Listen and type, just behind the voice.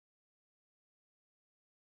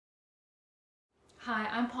Hi,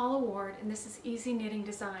 I'm Paula Ward and this is Easy Knitting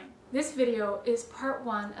Design. This video is part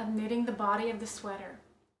 1 of knitting the body of the sweater.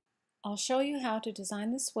 I'll show you how to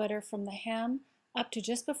design the sweater from the hem up to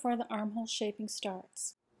just before the armhole shaping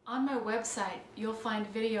starts. On my website you'll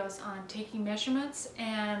find videos on taking measurements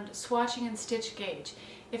and swatching and stitch gauge.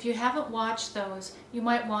 If you haven't watched those, you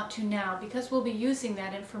might want to now because we'll be using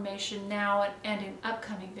that information now and in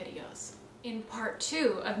upcoming videos. In part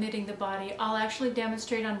 2 of knitting the body, I'll actually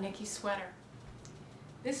demonstrate on Nikki's sweater.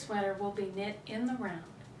 This sweater will be knit in the round,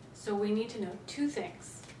 so we need to know two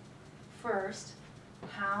things. First,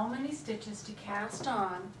 how many stitches to cast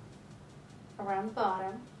on around the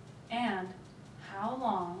bottom and how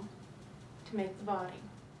long to make the body.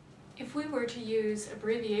 If we were to use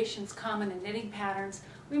abbreviations common in knitting patterns,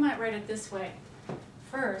 we might write it this way.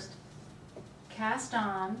 First, cast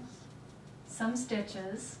on some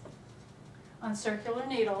stitches on circular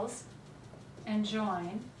needles and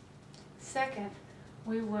join. Second,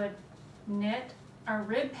 we would knit our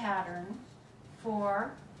rib pattern for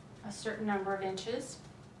a certain number of inches.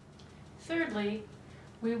 Thirdly,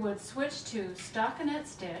 we would switch to stockinette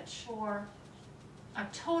stitch for a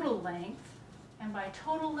total length, and by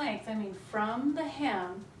total length I mean from the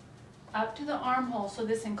hem up to the armhole, so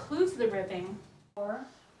this includes the ribbing, for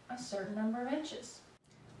a certain number of inches.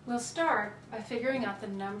 We'll start by figuring out the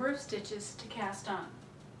number of stitches to cast on,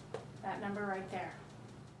 that number right there.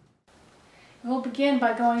 We'll begin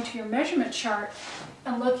by going to your measurement chart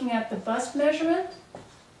and looking at the bust measurement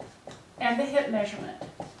and the hip measurement.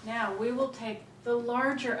 Now we will take the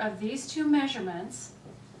larger of these two measurements,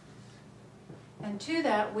 and to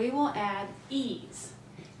that we will add ease.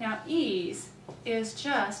 Now ease is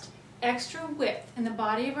just extra width in the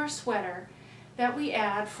body of our sweater that we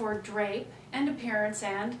add for drape and appearance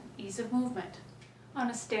and ease of movement. On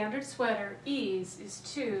a standard sweater, ease is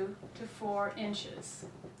 2 to 4 inches.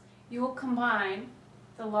 You will combine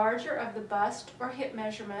the larger of the bust or hip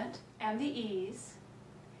measurement and the ease,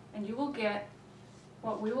 and you will get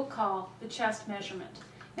what we will call the chest measurement.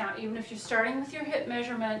 Now, even if you're starting with your hip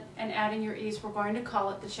measurement and adding your ease, we're going to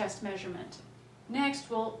call it the chest measurement. Next,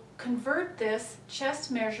 we'll convert this chest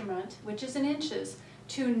measurement, which is in inches,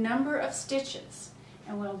 to number of stitches.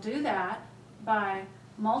 And we'll do that by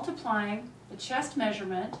multiplying the chest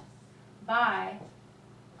measurement by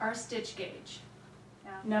our stitch gauge.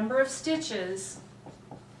 Number of stitches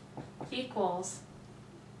equals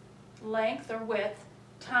length or width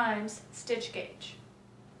times stitch gauge.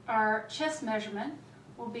 Our chest measurement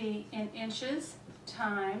will be in inches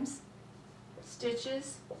times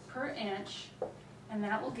stitches per inch, and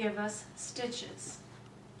that will give us stitches.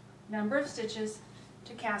 Number of stitches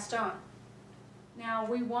to cast on. Now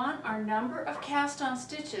we want our number of cast on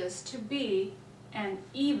stitches to be an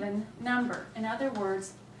even number. In other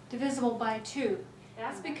words, divisible by 2.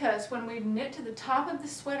 That's because when we knit to the top of the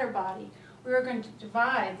sweater body, we are going to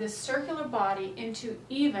divide this circular body into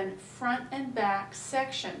even front and back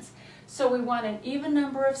sections. So we want an even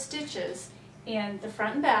number of stitches in the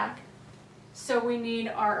front and back, so we need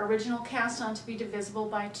our original cast on to be divisible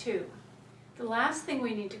by 2. The last thing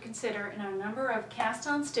we need to consider in our number of cast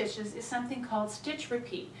on stitches is something called stitch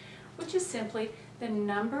repeat, which is simply the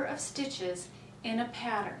number of stitches in a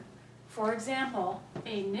pattern. For example,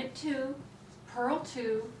 a knit 2 purl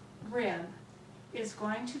 2 rib is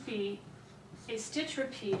going to be a stitch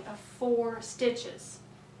repeat of 4 stitches.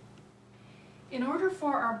 In order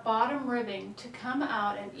for our bottom ribbing to come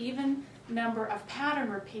out an even number of pattern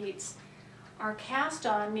repeats, our cast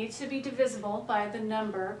on needs to be divisible by the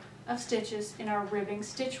number of stitches in our ribbing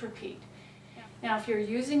stitch repeat. Now if you're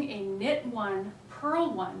using a knit 1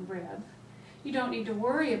 purl 1 rib, you don't need to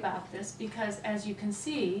worry about this because, as you can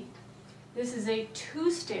see, this is a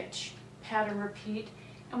 2-stitch pattern repeat,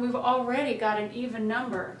 and we've already got an even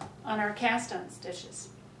number on our cast on stitches.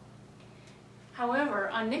 However,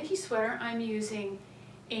 on Nikki's sweater I'm using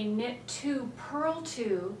a knit 2 purl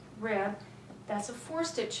 2 rib. That's a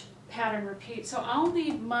 4-stitch pattern repeat, so I'll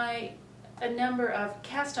need a number of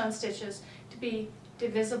cast on stitches to be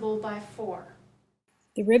divisible by 4.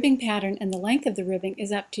 The ribbing pattern and the length of the ribbing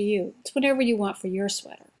is up to you. It's whatever you want for your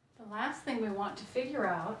sweater. The last thing we want to figure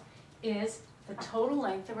out is the total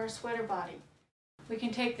length of our sweater body. We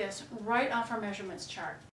can take this right off our measurements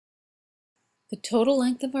chart. The total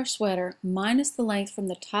length of our sweater minus the length from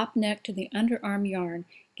the top neck to the underarm yarn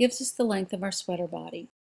gives us the length of our sweater body.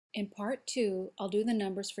 In part 2, I'll do the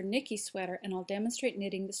numbers for Nikki's sweater and I'll demonstrate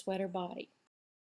knitting the sweater body.